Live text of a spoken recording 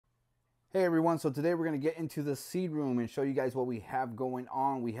Hey everyone, so today we're going to get into the seed room and show you guys what we have going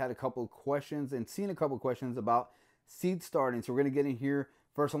on. We had a couple of questions and seen a couple of questions about seed starting. So we're going to get in here.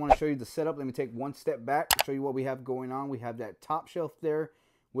 First I want to show you the setup. Let me take one step back, show you what we have going on. We have that top shelf there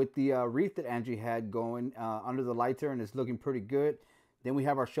with the wreath that Angie had going under the light there, and it's looking pretty good. Then we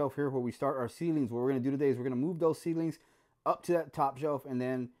have our shelf here where we start our seedlings. What we're going to do today is we're going to move those seedlings up to that top shelf and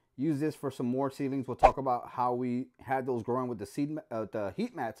then use this for some more seedlings. We'll talk about how we had those growing with the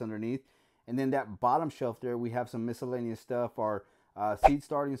heat mats underneath. And then that bottom shelf there, we have some miscellaneous stuff, our seed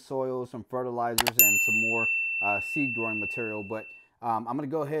starting soil, some fertilizers, and some more seed growing material. But I'm going to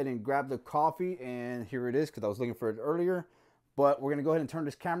go ahead and grab the coffee, and here it is because I was looking for it earlier. But we're going to go ahead and turn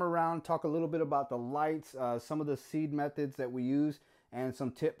this camera around, talk a little bit about the lights, some of the seed methods that we use, and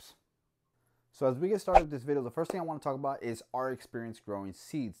some tips. So as we get started with this video, the first thing I want to talk about is our experience growing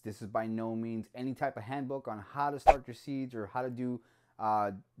seeds. This is by no means any type of handbook on how to start your seeds or how to do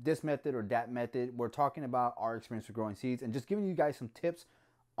this method or that method. We're talking about our experience with growing seeds and just giving you guys some tips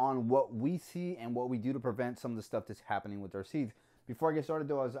on what we see and what we do to prevent some of the stuff that's happening with our seeds. Before I get started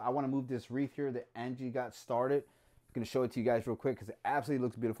though, I want to move this wreath here that Angie got started. I'm going to show it to you guys real quick because it absolutely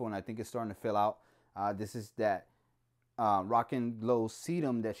looks beautiful and I think it's starting to fill out. This is that Rock and Glow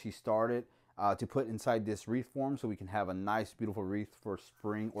sedum that she started to put inside this wreath form so we can have a nice beautiful wreath for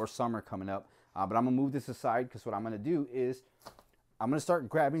spring or summer coming up. But I'm going to move this aside because what I'm going to do is I'm going to start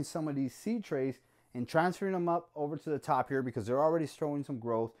grabbing some of these seed trays and transferring them up over to the top here because they're already showing some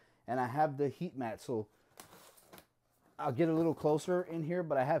growth. And I have the heat mat, so I'll get a little closer in here,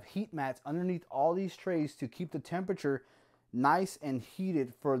 but I have heat mats underneath all these trays to keep the temperature nice and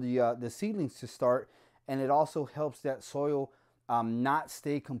heated for the seedlings to start. And it also helps that soil not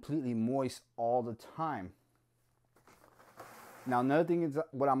stay completely moist all the time. Now another thing is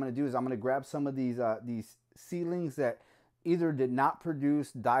what I'm going to do is I'm going to grab some of these seedlings that either did not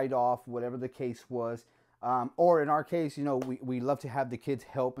produce, died off, whatever the case was, or in our case, you know, we love to have the kids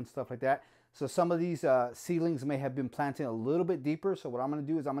help and stuff like that. So some of these seedlings may have been planted a little bit deeper. So what I'm going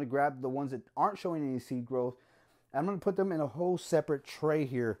to do is I'm going to grab the ones that aren't showing any seed growth. I'm going to put them in a whole separate tray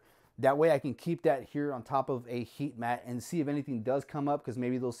here. That way I can keep that here on top of a heat mat and see if anything does come up, because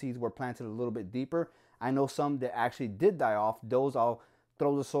maybe those seeds were planted a little bit deeper. I know some that actually did die off. Those I'll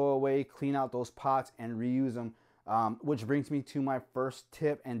throw the soil away, clean out those pots, and reuse them. Which brings me to my first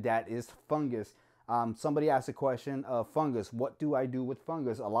tip, and that is fungus. Somebody asked a question of fungus. What do I do with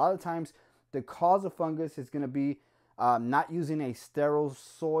fungus? A lot of times the cause of fungus is going to be not using a sterile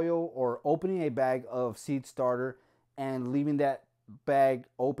soil or opening a bag of seed starter and leaving that bag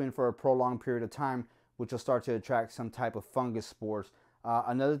open for a prolonged period of time, which will start to attract some type of fungus spores.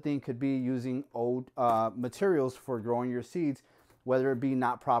 Another thing could be using old materials for growing your seeds, whether it be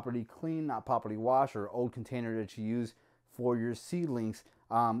not properly cleaned, not properly washed, or old container that you use for your seedlings.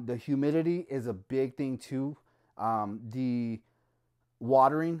 The humidity is a big thing too. The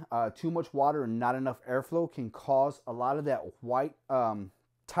watering, too much water and not enough airflow can cause a lot of that white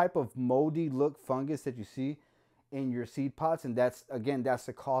type of moldy look fungus that you see in your seed pots. And that's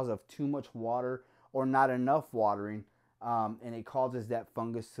the cause of too much water or not enough watering. And it causes that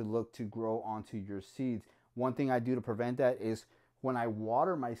fungus to grow onto your seeds. One thing I do to prevent that is when I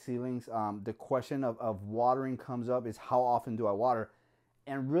water my seedlings, the question of watering comes up is how often do I water?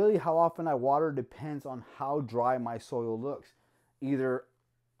 And really how often I water depends on how dry my soil looks. Either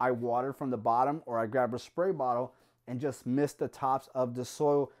I water from the bottom or I grab a spray bottle and just mist the tops of the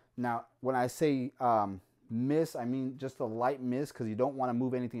soil. Now, when I say mist, I mean just a light mist because you don't want to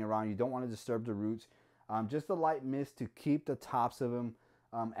move anything around. You don't want to disturb the roots. Just a light mist to keep the tops of them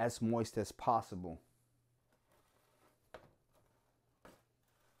as moist as possible.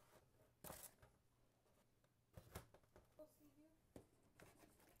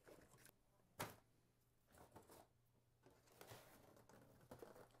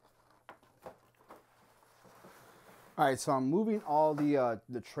 All right, so I'm moving all the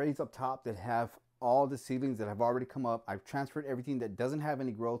trays up top that have all the seedlings that have already come up. I've transferred everything that doesn't have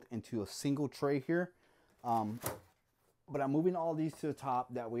any growth into a single tray here. But I'm moving all these to the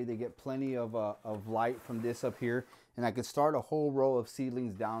top. That way they get plenty of light from this up here. And I could start a whole row of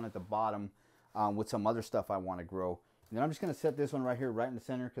seedlings down at the bottom with some other stuff I want to grow. And then I'm just going to set this one right here, right in the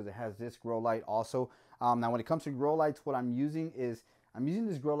center, because it has this grow light also. Now when it comes to grow lights, what I'm using is I'm using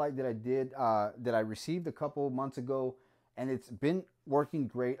this grow light that I did, that I received a couple months ago, and it's been working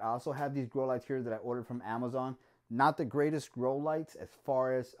great. I also have these grow lights here that I ordered from Amazon. Not the greatest grow lights as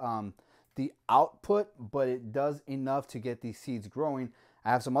far as the output, but it does enough to get these seeds growing.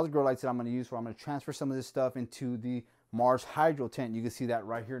 I have some other grow lights that I'm going to use where I'm going to transfer some of this stuff into the Mars Hydro tent. You can see that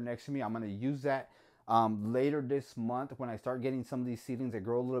right here next to me. I'm going to use that later this month when I start getting some of these seedlings that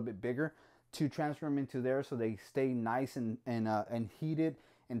grow a little bit bigger to transfer them into there so they stay nice and heated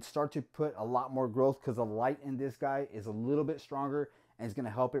and start to put a lot more growth, because the light in this guy is a little bit stronger and it's going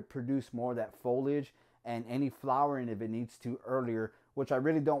to help it produce more of that foliage and any flowering if it needs to earlier, which I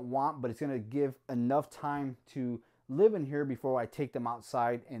really don't want, but it's going to give enough time to live in here before I take them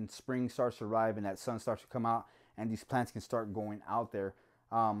outside and spring starts to arrive and that sun starts to come out and these plants can start going out there.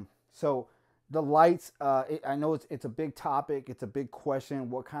 So the lights, I know it's a big topic. It's a big question.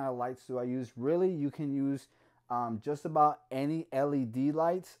 What kind of lights do I use? Really, you can use just about any LED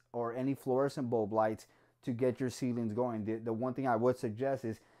lights or any fluorescent bulb lights to get your seedlings going. The one thing I would suggest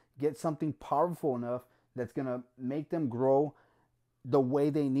is get something powerful enough that's going to make them grow the way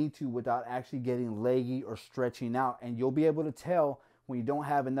they need to without actually getting leggy or stretching out. And you'll be able to tell when you don't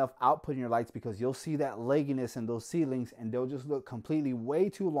have enough output in your lights, because you'll see that legginess in those seedlings and they'll just look completely way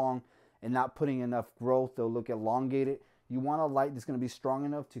too long and not putting enough growth. They'll look elongated. You want a light that's going to be strong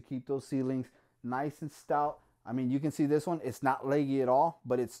enough to keep those seedlings nice and stout. I mean, you can see this one, it's not leggy at all,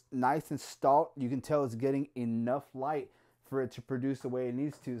 but it's nice and stout. You can tell it's getting enough light for it to produce the way it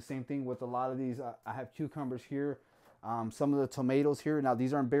needs to. Same thing with a lot of these. I have cucumbers here, some of the tomatoes here. Now,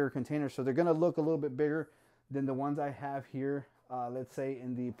 these aren't bigger containers, so they're going to look a little bit bigger than the ones I have here, let's say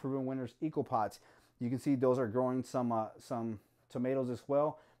in the Proven Winners Eco Pots. You can see those are growing some tomatoes as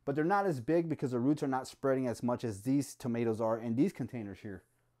well, but they're not as big because the roots are not spreading as much as these tomatoes are in these containers here.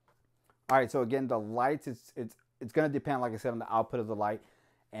 All right, so again, the lights, it's going to depend, like I said, on the output of the light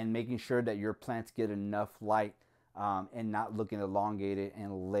and making sure that your plants get enough light and not looking elongated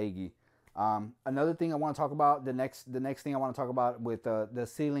and leggy. Another thing I want to talk about, the next thing I want to talk about with the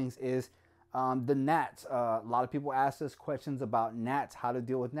seedlings is the gnats. A lot of people ask us questions about gnats, how to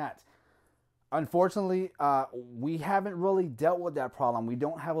deal with gnats. Unfortunately, we haven't really dealt with that problem. We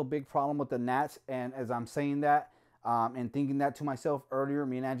don't have a big problem with the gnats, and as I'm saying that, and thinking that to myself earlier,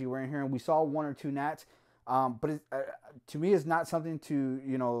 me and Angie were in here and we saw 1 or 2 gnats, but to me it's not something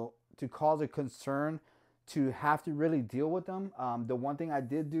to to cause a concern to have to really deal with them. The one thing I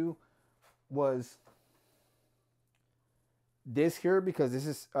did do was this here, because this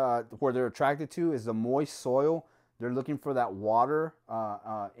is where they're attracted to is the moist soil. They're looking for that water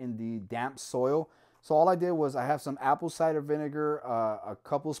in the damp soil. So all I did was I have some apple cider vinegar, a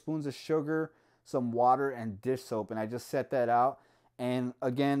couple spoons of sugar, some water and dish soap, and I just set that out. And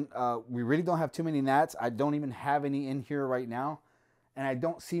again, we really don't have too many gnats. I don't even have any in here right now, and I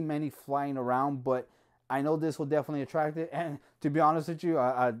don't see many flying around, but I know this will definitely attract it. And to be honest with you,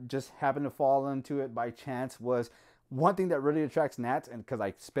 I just happened to fall into it by chance. Was one thing that really attracts gnats, and because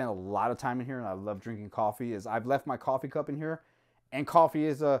I spend a lot of time in here and I love drinking coffee, is I've left my coffee cup in here, and coffee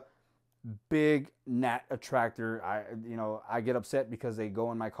is a big gnat attractor. I get upset because they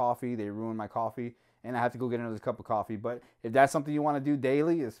go in my coffee, they ruin my coffee, and I have to go get another cup of coffee. But if that's something you want to do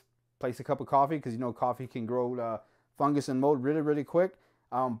daily, is place a cup of coffee, because coffee can grow fungus and mold really, really quick.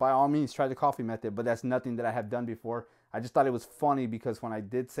 By all means, try the coffee method, but that's nothing that I have done before. I just thought it was funny because when I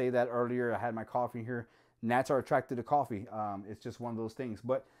did say that earlier, I had my coffee here. Gnats are attracted to coffee. It's just one of those things.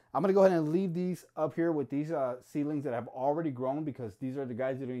 But I'm going to go ahead and leave these up here with these seedlings that have already grown, because these are the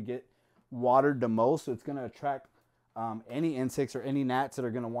guys that are going to get watered the most. So it's going to attract any insects or any gnats that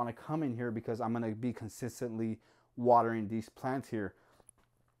are going to want to come in here, because I'm going to be consistently watering these plants here.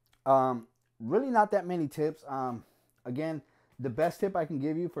 Really not that many tips. Again, the best tip I can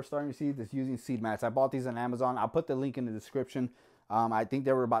give you for starting your seeds is using seed mats. I bought these on Amazon. I'll put the link in the description. I think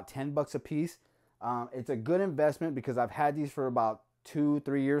they were about 10 bucks a piece. It's a good investment because I've had these for about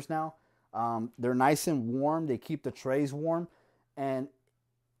 2-3 years now. They're nice and warm. They keep the trays warm. And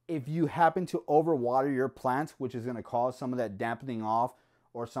if you happen to overwater your plants, which is going to cause some of that dampening off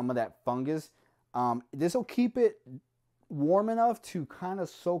or some of that fungus, this will keep it warm enough to kind of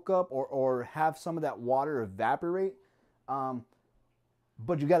soak up or have some of that water evaporate.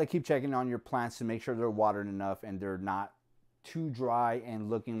 But you got to keep checking on your plants to make sure they're watered enough and they're not too dry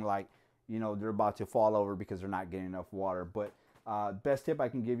and looking like they're about to fall over because they're not getting enough water. But best tip I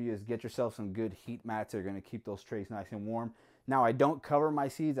can give you is get yourself some good heat mats that are going to keep those trays nice and warm. Now, I don't cover my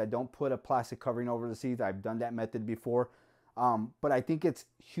seeds. I don't put a plastic covering over the seeds. I've done that method before. But I think it's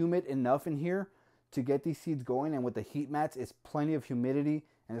humid enough in here to get these seeds going. And with the heat mats, it's plenty of humidity.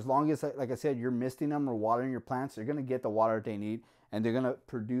 And as long as, like I said, you're misting them or watering your plants, they're going to get the water that they need. And they're going to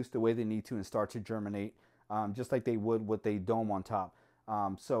produce the way they need to and start to germinate, just like they would with a dome on top.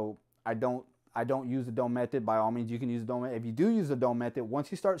 So I don't use the dome method. By all means, you can use the dome method. If you do use the dome method, once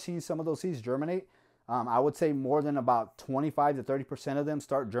you start seeing some of those seeds germinate, I would say more than about 25 to 30% of them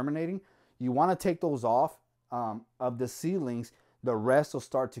start germinating. You want to take those off of the seedlings. The rest will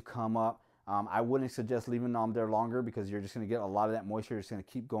start to come up I wouldn't suggest leaving them there longer because you're just going to get a lot of that moisture. It's going to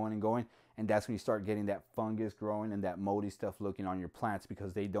keep going and going. And that's when you start getting that fungus growing and that moldy stuff looking on your plants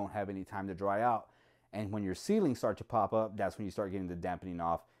because they don't have any time to dry out. And when your seedlings start to pop up, that's when you start getting the dampening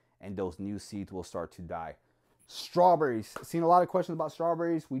off and those new seeds will start to die. Strawberries. Seen a lot of questions about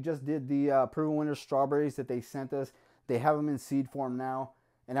strawberries. We just did the proven winter strawberries that they sent us. They have them in seed form now.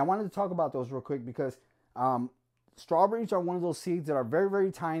 And I wanted to talk about those real quick because strawberries are one of those seeds that are very,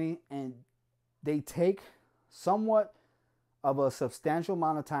 very tiny and they take somewhat of a substantial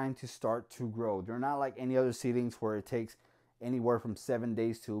amount of time to start to grow. They're not like any other seedlings where it takes anywhere from 7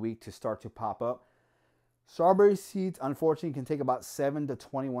 days to a week to start to pop up. Strawberry seeds, unfortunately, can take about 7 to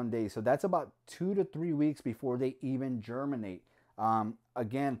 21 days. So that's about 2 to 3 weeks before they even germinate.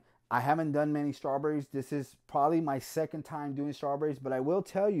 Again, I haven't done many strawberries. This is probably my second time doing strawberries, but I will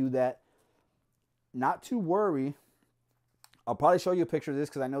tell you that not to worry. I'll probably show you a picture of this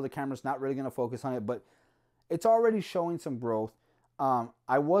because I know the camera's not really going to focus on it, but it's already showing some growth.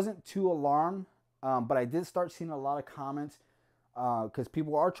 I wasn't too alarmed, but I did start seeing a lot of comments because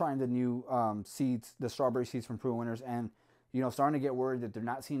people are trying the new seeds, the strawberry seeds from Proven Winners, and starting to get worried that they're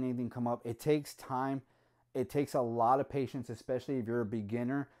not seeing anything come up. It takes time. It takes a lot of patience, especially if you're a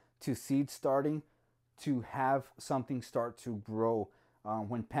beginner to seed starting, to have something start to grow.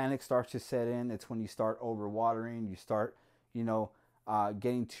 When panic starts to set in, it's when you start overwatering, you start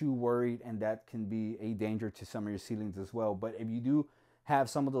getting too worried, and that can be a danger to some of your seedlings as well. But if you do have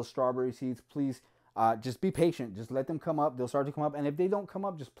some of those strawberry seeds, please just be patient. Just let them come up. They'll start to come up, and if they don't come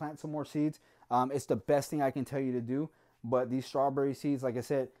up, just plant some more seeds. It's the best thing I can tell you to do. But these strawberry seeds, like I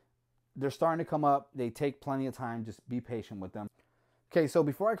said, they're starting to come up. They take plenty of time. Just be patient with them. Okay, so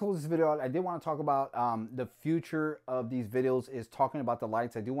before I close this video out, I did want to talk about the future of these videos is talking about the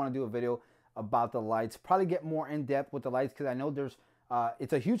lights. I do want to do a video about the lights, probably get more in depth with the lights because I know there's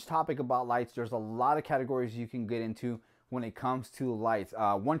it's a huge topic about lights. There's a lot of categories you can get into when it comes to lights.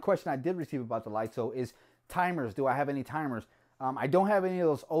 One question I did receive about the lights though is timers. Do I have any timers? I don't have any of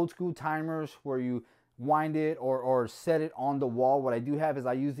those old school timers where you wind it or set it on the wall. What I do have is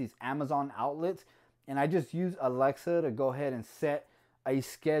I use these Amazon outlets, and I just use Alexa to go ahead and set a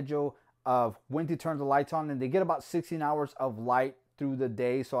schedule of when to turn the lights on, and they get about 16 hours of light through the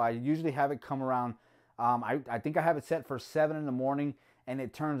day. So I usually have it come around, I think I have it set for 7 in the morning, and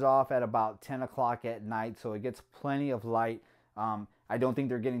it turns off at about 10 o'clock at night. So it gets plenty of light. I don't think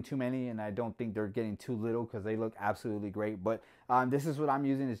they're getting too many, and I don't think they're getting too little because they look absolutely great. But this is what I'm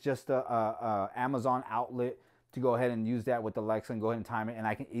using. It's just a Amazon outlet to go ahead and use that with Alexa and go ahead and time it. And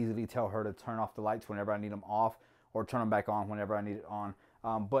I can easily tell her to turn off the lights whenever I need them off, or turn them back on whenever I need it on.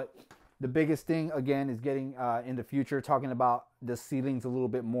 But the biggest thing, again, is getting in the future, talking about the ceilings a little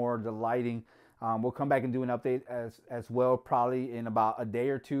bit more, the lighting. We'll come back and do an update as well, probably in about a day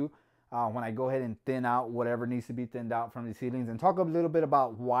or two, when I go ahead and thin out whatever needs to be thinned out from the seedlings, and talk a little bit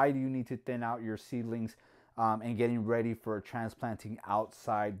about why do you need to thin out your seedlings and getting ready for transplanting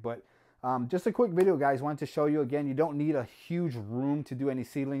outside. But just a quick video, guys. Wanted to show you again, you don't need a huge room to do any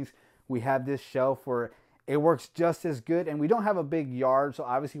seedlings. We have this shelf where it works just as good, and we don't have a big yard, so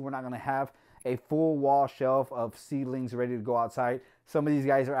obviously we're not going to have a full wall shelf of seedlings ready to go outside. Some of these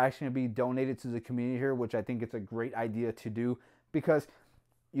guys are actually going to be donated to the community here, which I think it's a great idea to do, because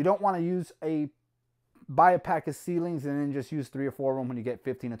you don't want to buy a pack of seedlings and then just use 3 or 4 of them when you get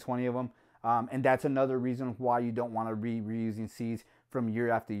 15 to 20 of them. And that's another reason why you don't want to be reusing seeds from year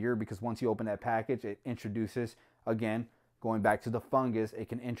after year, because once you open that package, it introduces, again, going back to the fungus, it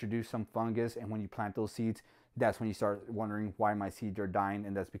can introduce some fungus, and when you plant those seeds, that's when you start wondering why my seeds are dying,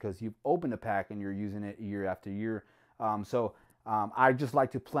 and that's because you've opened a pack and you're using it year after year. I just like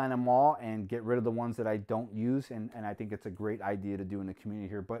to plant them all and get rid of the ones that I don't use, and I think it's a great idea to do in the community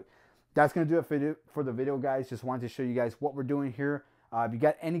here. But that's going to do it for the video, guys. Just wanted to show you guys what we're doing here. If you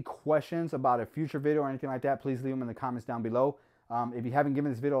got any questions about a future video or anything like that, please leave them in the comments down below. If you haven't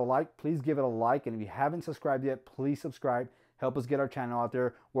given this video a like, please give it a like. And if you haven't subscribed yet, please subscribe. Help us get our channel out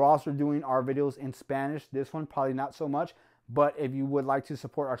there. We're also doing our videos in Spanish. This one, probably not so much. But if you would like to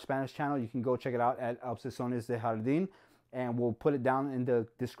support our Spanish channel, you can go check it out at Obsesiones del Jardin. And we'll put it down in the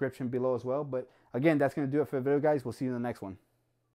description below as well. But again, that's going to do it for the video, guys. We'll see you in the next one.